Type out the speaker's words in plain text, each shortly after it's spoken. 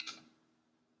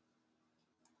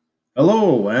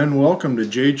Hello, and welcome to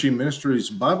JG Ministries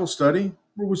Bible Study,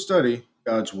 where we study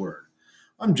God's Word.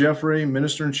 I'm Jeffrey,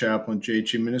 Minister and Chaplain at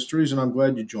JG Ministries, and I'm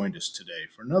glad you joined us today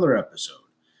for another episode.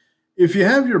 If you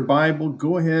have your Bible,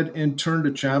 go ahead and turn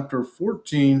to chapter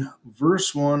 14,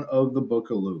 verse 1 of the book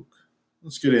of Luke.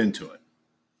 Let's get into it.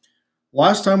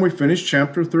 Last time we finished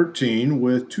chapter 13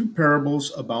 with two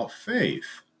parables about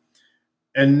faith.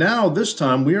 And now, this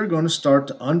time, we are going to start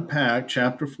to unpack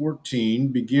chapter 14,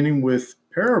 beginning with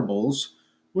parables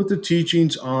with the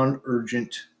teachings on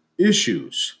urgent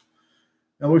issues.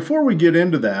 Now, before we get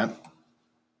into that,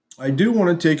 I do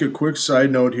want to take a quick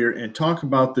side note here and talk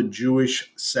about the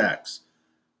Jewish sects.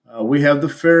 We have the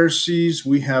Pharisees,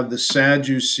 we have the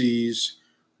Sadducees,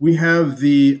 we have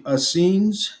the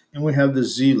Essenes, and we have the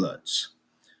Zealots.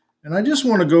 And I just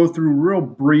want to go through real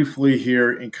briefly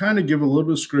here and kind of give a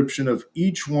little description of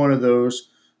each one of those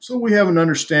so we have an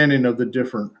understanding of the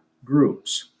different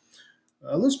groups.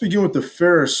 Let's begin with the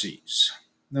Pharisees.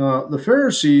 Now, the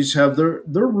Pharisees have their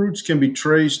roots can be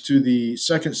traced to the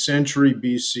 2nd century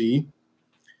BC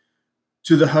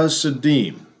to the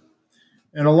Hasidim.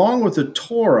 And along with the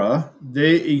Torah,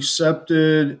 they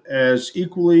accepted as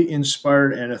equally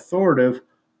inspired and authoritative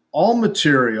all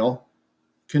material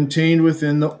contained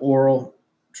within the oral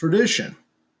tradition.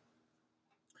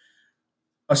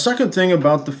 A second thing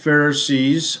about the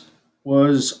Pharisees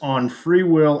was on free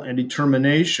will and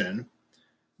determination.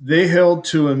 They held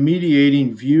to a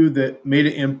mediating view that made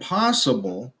it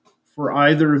impossible for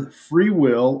either free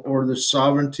will or the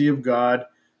sovereignty of God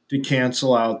to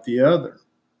cancel out the other.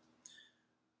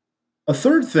 A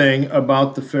third thing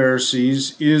about the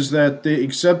Pharisees is that they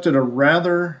accepted a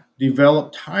rather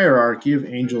developed hierarchy of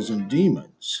angels and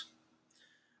demons.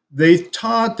 They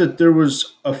taught that there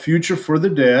was a future for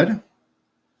the dead.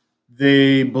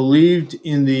 They believed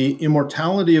in the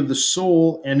immortality of the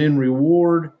soul and in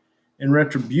reward and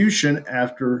retribution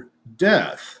after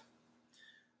death.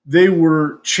 They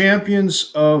were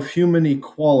champions of human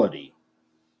equality.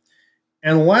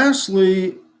 And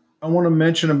lastly, I want to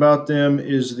mention about them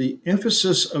is the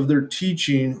emphasis of their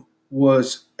teaching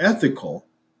was ethical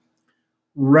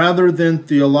rather than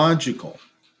theological.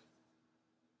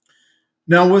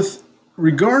 Now, with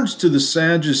regards to the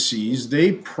Sadducees,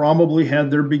 they probably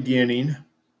had their beginning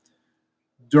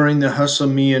during the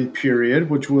Hussamean period,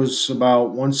 which was about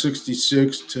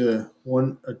 166 to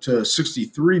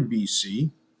 63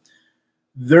 BC.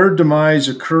 Their demise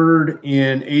occurred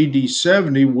in AD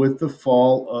 70 with the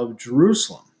fall of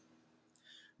Jerusalem.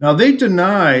 Now, they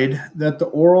denied that the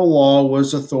oral law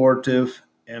was authoritative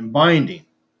and binding.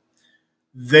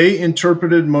 They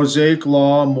interpreted Mosaic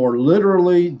law more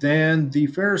literally than the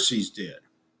Pharisees did.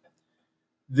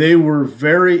 They were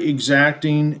very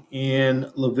exacting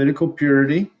in Levitical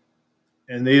purity,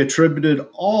 and they attributed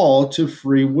all to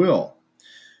free will.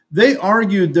 They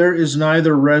argued there is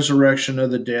neither resurrection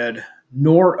of the dead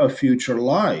nor a future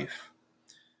life.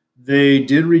 They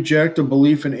did reject a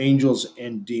belief in angels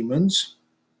and demons,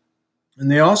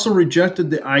 and they also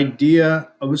rejected the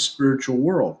idea of a spiritual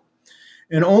world.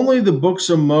 And only the books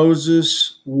of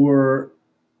Moses were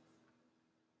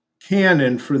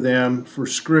canon for them for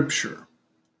scripture.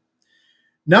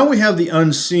 Now we have the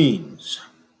Unseens.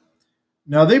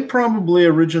 Now they probably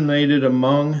originated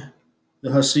among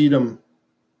the Hasidim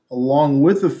along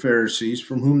with the Pharisees,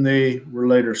 from whom they were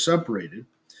later separated.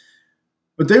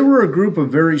 But they were a group of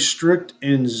very strict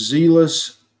and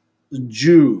zealous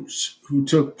Jews who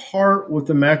took part with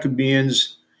the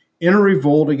Maccabees in a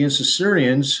revolt against the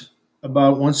Syrians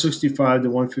about 165 to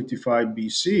 155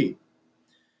 BC.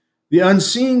 The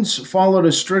Unseens followed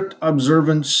a strict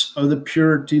observance of the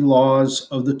purity laws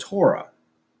of the Torah.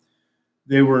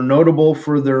 They were notable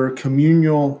for their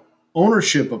communal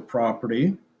ownership of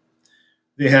property.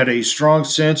 They had a strong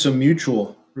sense of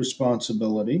mutual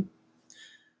responsibility.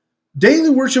 Daily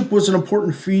worship was an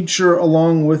important feature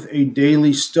along with a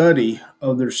daily study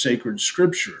of their sacred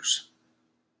scriptures.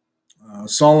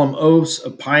 Solemn oaths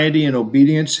of piety and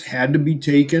obedience had to be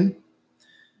taken.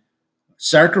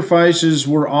 Sacrifices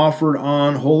were offered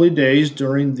on holy days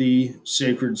during the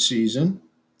sacred season.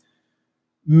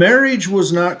 Marriage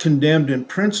was not condemned in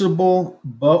principle,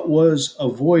 but was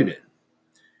avoided.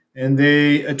 And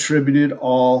they attributed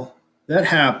all that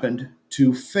happened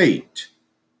to fate.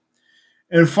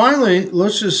 And finally,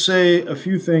 let's just say a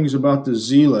few things about the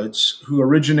Zealots, who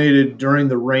originated during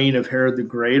the reign of Herod the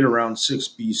Great around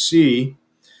 6 BC,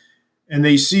 and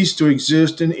they ceased to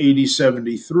exist in AD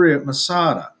 73 at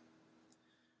Masada.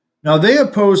 Now, they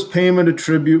opposed payment of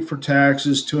tribute for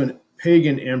taxes to a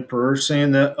pagan emperor,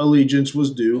 saying that allegiance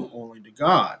was due only to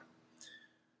God.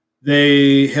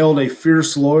 They held a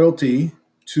fierce loyalty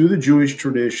to the Jewish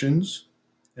traditions,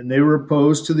 and they were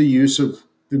opposed to the use of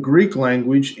the Greek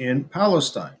language in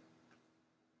Palestine.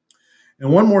 And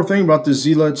one more thing about the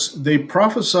Zealots, they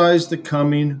prophesied the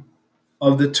coming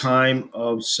of the time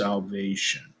of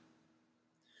salvation.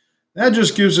 That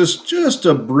just gives us just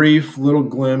a brief little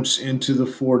glimpse into the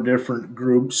four different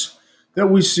groups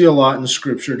that we see a lot in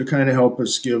Scripture to kind of help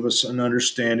us give us an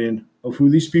understanding of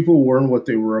who these people were and what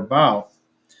they were about.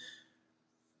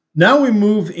 Now we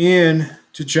move in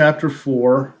to chapter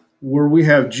 4, where we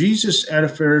have Jesus at a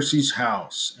Pharisee's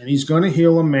house, and he's going to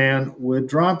heal a man with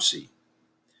dropsy.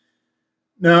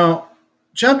 Now,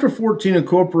 chapter 14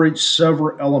 incorporates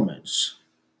several elements.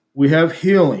 We have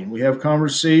healing, we have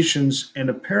conversations, and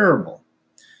a parable.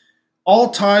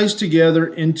 All ties together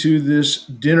into this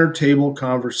dinner table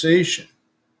conversation.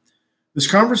 This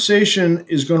conversation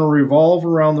is going to revolve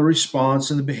around the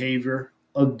response and the behavior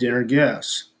of dinner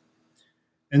guests.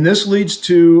 And this leads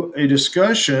to a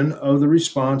discussion of the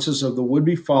responses of the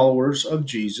would-be followers of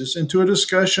Jesus and to a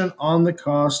discussion on the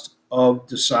cost of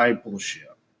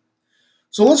discipleship.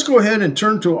 So let's go ahead and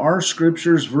turn to our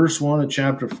scriptures, verse 1 of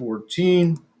chapter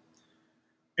 14,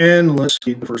 and let's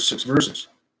read the first 6 verses.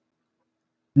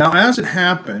 Now, as it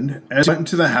happened, as he went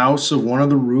into the house of one of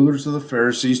the rulers of the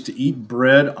Pharisees to eat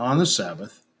bread on the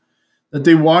Sabbath, that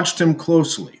they watched him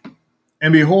closely.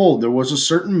 And behold, there was a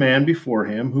certain man before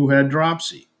him who had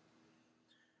dropsy.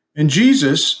 And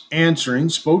Jesus, answering,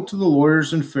 spoke to the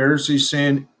lawyers and Pharisees,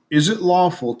 saying, Is it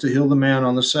lawful to heal the man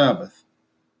on the Sabbath?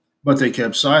 But they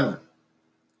kept silent.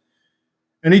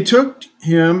 And he took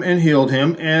him and healed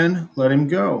him and let him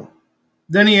go.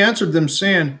 Then he answered them,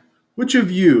 saying, Which of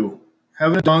you,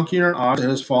 having a donkey or an ox that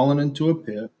has fallen into a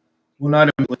pit, will not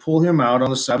pull him out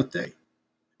on the Sabbath day?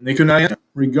 And they could not answer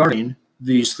regarding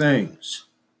these things.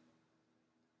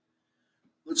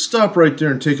 Let's stop right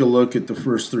there and take a look at the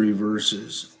first 3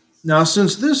 verses. Now,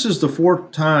 since this is the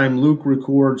 4th time Luke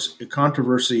records a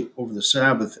controversy over the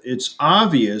Sabbath, it's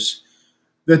obvious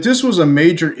that this was a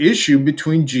major issue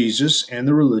between Jesus and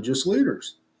the religious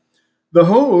leaders. The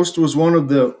host was one of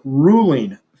the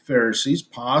ruling Pharisees,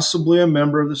 possibly a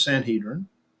member of the Sanhedrin,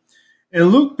 and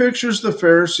Luke pictures the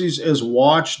Pharisees as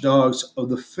watchdogs of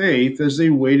the faith as they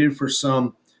waited for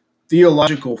some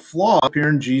theological flaw to appear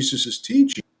in Jesus'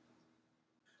 teaching.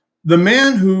 The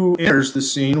man who enters the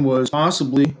scene was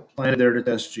possibly planted there to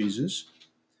test Jesus,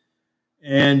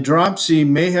 and dropsy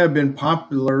may have been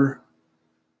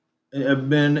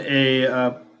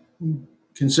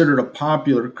considered a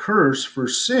popular curse for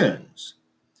sins.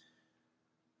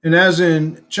 And as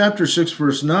in chapter 6,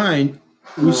 verse 9,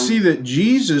 we see that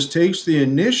Jesus takes the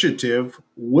initiative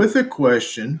with a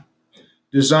question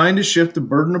designed to shift the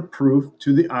burden of proof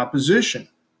to the opposition.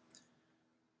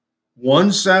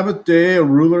 One Sabbath day, a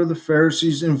ruler of the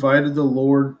Pharisees invited the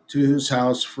Lord to his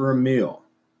house for a meal.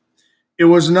 It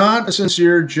was not a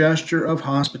sincere gesture of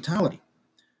hospitality.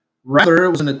 Rather,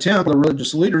 it was an attempt by the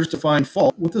religious leaders to find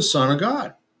fault with the Son of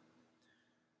God.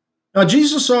 Now,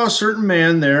 Jesus saw a certain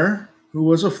man there who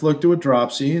was afflicted with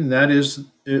dropsy, and that is,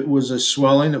 it was a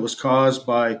swelling that was caused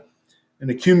by an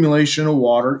accumulation of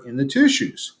water in the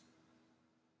tissues.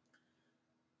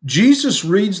 Jesus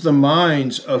reads the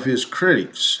minds of his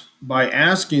critics by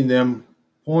asking them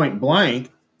point blank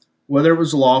whether it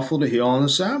was lawful to heal on the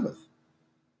Sabbath.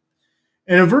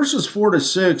 And in verses 4 to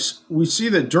 6, we see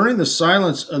that during the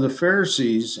silence of the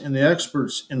Pharisees and the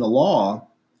experts in the law,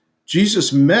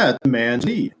 Jesus met the man's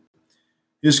need.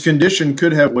 His condition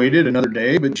could have waited another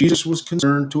day, but Jesus was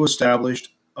concerned to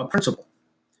establish a principle.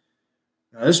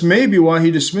 Now, this may be why he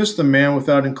dismissed the man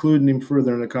without including him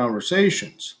further in the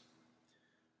conversations.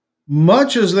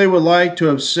 Much as they would like to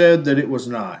have said that it was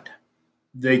not,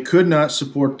 they could not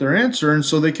support their answer, and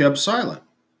so they kept silent.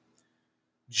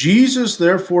 Jesus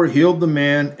therefore healed the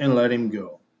man and let him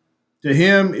go. To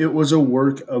him, it was a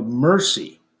work of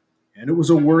mercy, and it was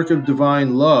a work of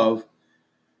divine love,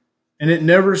 and it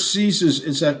never ceases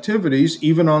its activities,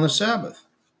 even on the Sabbath.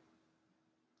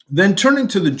 Then turning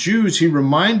to the Jews, he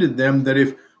reminded them that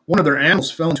if one of their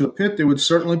animals fell into a pit, they would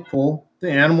certainly pull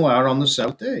the animal out on the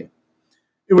Sabbath day.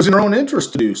 It was in their own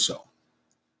interest to do so,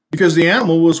 because the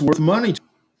animal was worth money.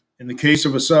 In the case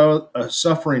of a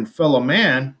suffering fellow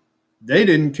man, they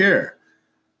didn't care.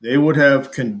 They would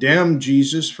have condemned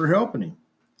Jesus for helping him.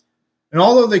 And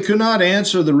although they could not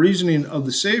answer the reasoning of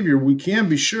the Savior, we can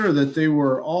be sure that they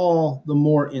were all the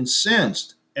more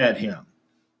incensed at him.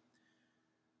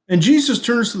 And Jesus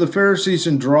turns to the Pharisees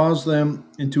and draws them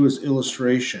into his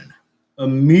illustration.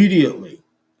 Immediately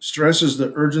stresses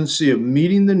the urgency of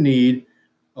meeting the need,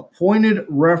 a pointed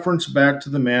reference back to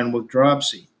the man with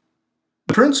dropsy.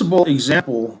 The principal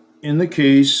example in the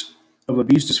case of a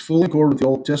beast is fully in accord with the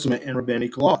Old Testament and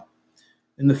rabbinic law.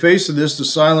 In the face of this, the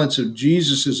silence of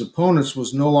Jesus' opponents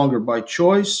was no longer by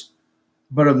choice,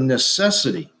 but of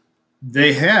necessity.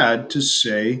 They had to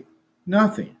say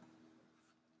nothing.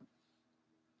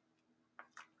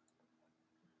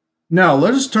 Now,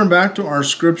 let us turn back to our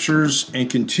scriptures and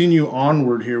continue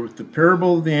onward here with the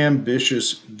parable of the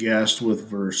ambitious guest with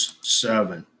verse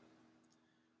 7.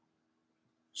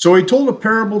 So he told a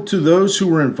parable to those who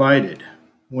were invited,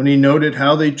 when he noted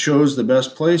how they chose the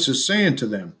best places, saying to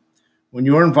them, when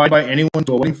you are invited by anyone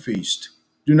to a wedding feast,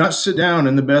 do not sit down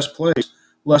in the best place,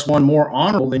 lest one more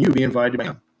honorable than you be invited by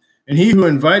him. And he who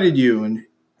invited you and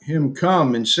him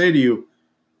come and say to you,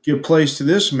 give place to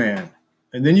this man.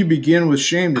 And then you begin with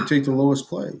shame to take the lowest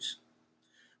place.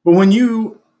 But when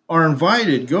you are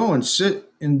invited, go and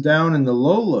sit down in the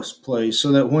lowest place,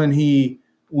 so that when he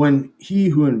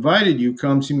who invited you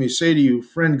comes, he may say to you,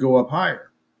 friend, go up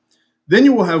higher. Then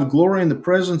you will have glory in the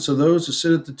presence of those who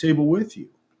sit at the table with you.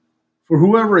 For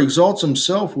whoever exalts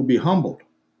himself will be humbled,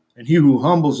 and he who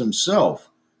humbles himself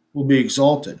will be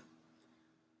exalted.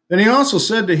 Then he also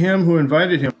said to him who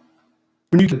invited him,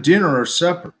 when you get dinner or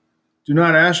supper, do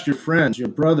not ask your friends, your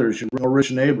brothers, your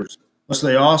rich neighbors, lest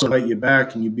they also invite you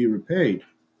back and you be repaid.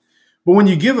 But when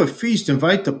you give a feast,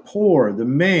 invite the poor, the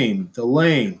maimed, the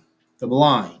lame, the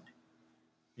blind,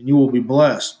 and you will be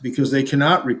blessed, because they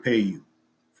cannot repay you,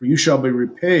 for you shall be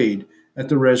repaid at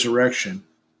the resurrection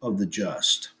of the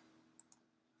just.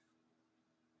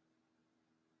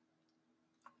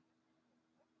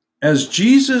 As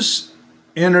Jesus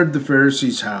entered the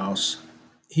Pharisee's house,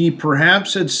 he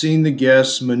perhaps had seen the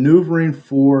guests maneuvering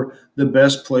for the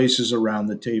best places around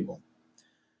the table.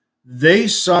 They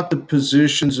sought the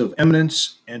positions of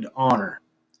eminence and honor.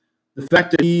 The fact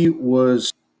that he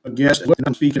was a guest was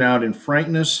speaking out in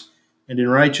frankness and in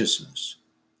righteousness.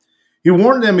 He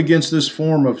warned them against this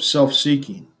form of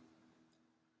self-seeking.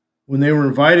 When they were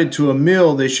invited to a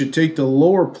meal, they should take the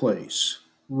lower place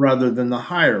rather than the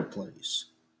higher place.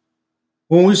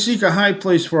 When we seek a high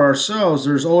place for ourselves,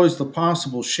 there's always the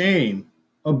possible shame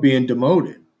of being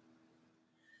demoted.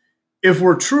 If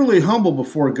we're truly humble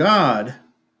before God,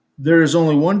 there is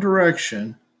only one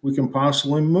direction we can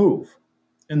possibly move,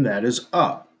 and that is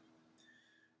up.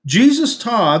 Jesus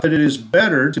taught that it is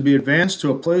better to be advanced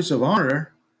to a place of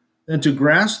honor than to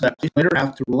grasp that place later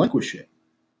have to relinquish it.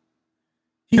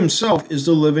 He himself is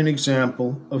the living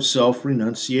example of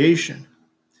self-renunciation.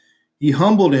 He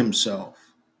humbled himself,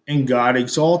 and God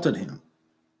exalted him.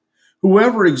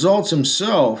 Whoever exalts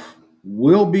himself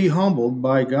will be humbled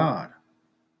by God.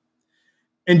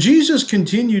 And Jesus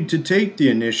continued to take the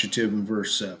initiative in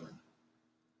verse 7.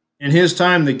 In his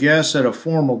time, the guests at a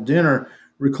formal dinner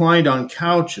reclined on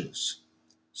couches,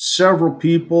 several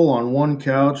people on one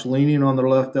couch leaning on their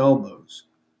left elbows.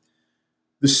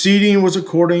 The seating was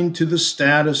according to the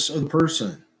status of the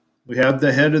person. We have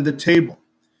the head of the table.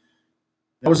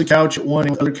 That was a couch at one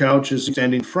end, other couches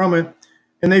extending from it,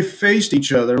 and they faced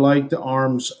each other like the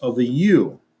arms of a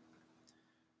U.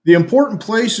 The important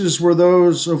places were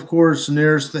those, of course,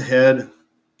 nearest the head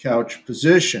couch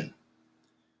position.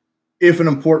 If an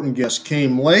important guest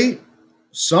came late,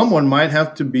 someone might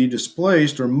have to be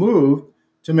displaced or moved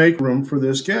to make room for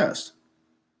this guest.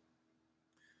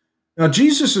 Now,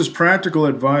 Jesus' practical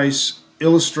advice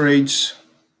illustrates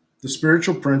the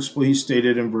spiritual principle he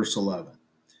stated in verse 11.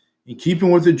 In keeping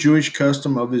with the Jewish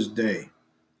custom of his day,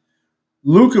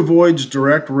 Luke avoids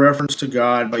direct reference to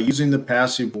God by using the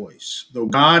passive voice, though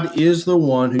God is the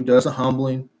one who does the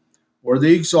humbling or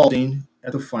the exalting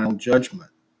at the final judgment.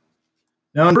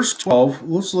 Now in verse 12,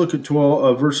 let's look at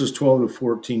verses 12 to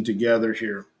 14 together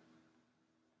here.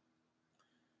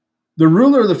 The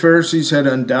ruler of the Pharisees had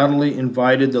undoubtedly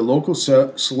invited the local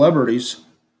celebrities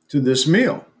to this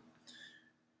meal.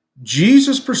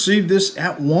 Jesus perceived this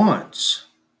at once.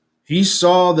 He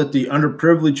saw that the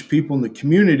underprivileged people in the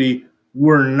community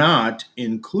were not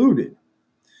included.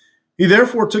 He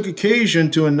therefore took occasion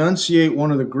to enunciate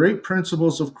one of the great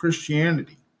principles of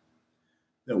Christianity,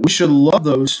 that we should love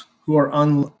those who are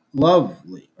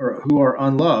unlovely or who are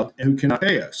unloved and who cannot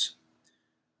pay us.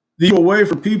 The usual way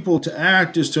for people to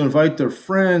act is to invite their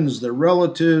friends, their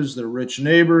relatives, their rich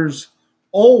neighbors,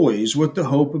 always with the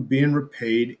hope of being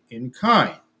repaid in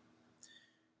kind.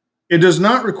 It does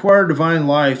not require divine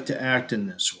life to act in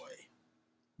this way,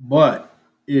 but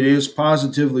it is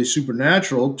positively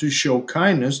supernatural to show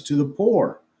kindness to the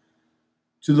poor,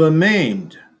 to the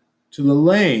maimed, to the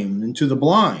lame, and to the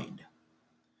blind.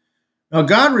 Now,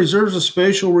 God reserves a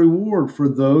special reward for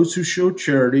those who show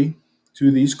charity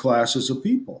to these classes of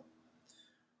people.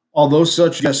 Although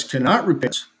such guests cannot repay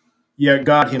us, yet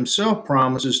God himself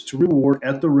promises to reward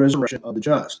at the resurrection of the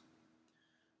just.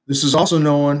 This is also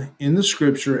known in the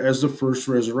scripture as the first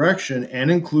resurrection and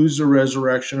includes the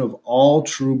resurrection of all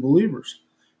true believers.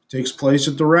 It takes place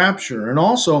at the rapture, and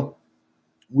also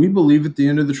we believe at the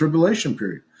end of the tribulation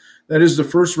period. That is, the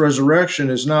first resurrection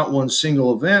is not one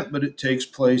single event, but it takes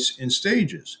place in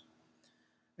stages.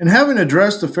 And having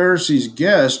addressed the Pharisees'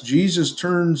 guest, Jesus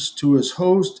turns to his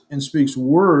host and speaks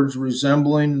words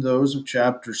resembling those of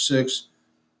chapter 6,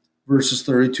 verses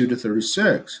 32 to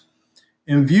 36.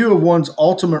 In view of one's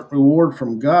ultimate reward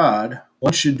from God,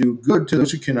 one should do good to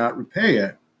those who cannot repay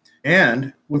it,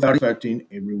 and without expecting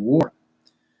a reward.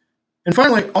 And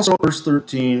finally, also verse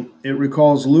 13, it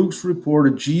recalls Luke's report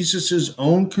of Jesus'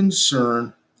 own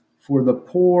concern for the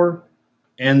poor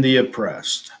and the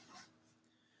oppressed.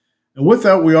 And with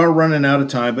that, we are running out of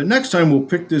time, but next time we'll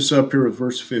pick this up here with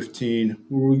verse 15,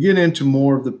 where we get into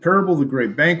more of the parable of the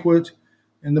great banquet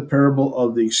and the parable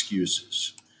of the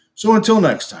excuses. So until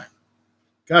next time,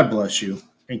 God bless you,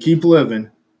 and keep living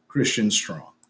Christian strong.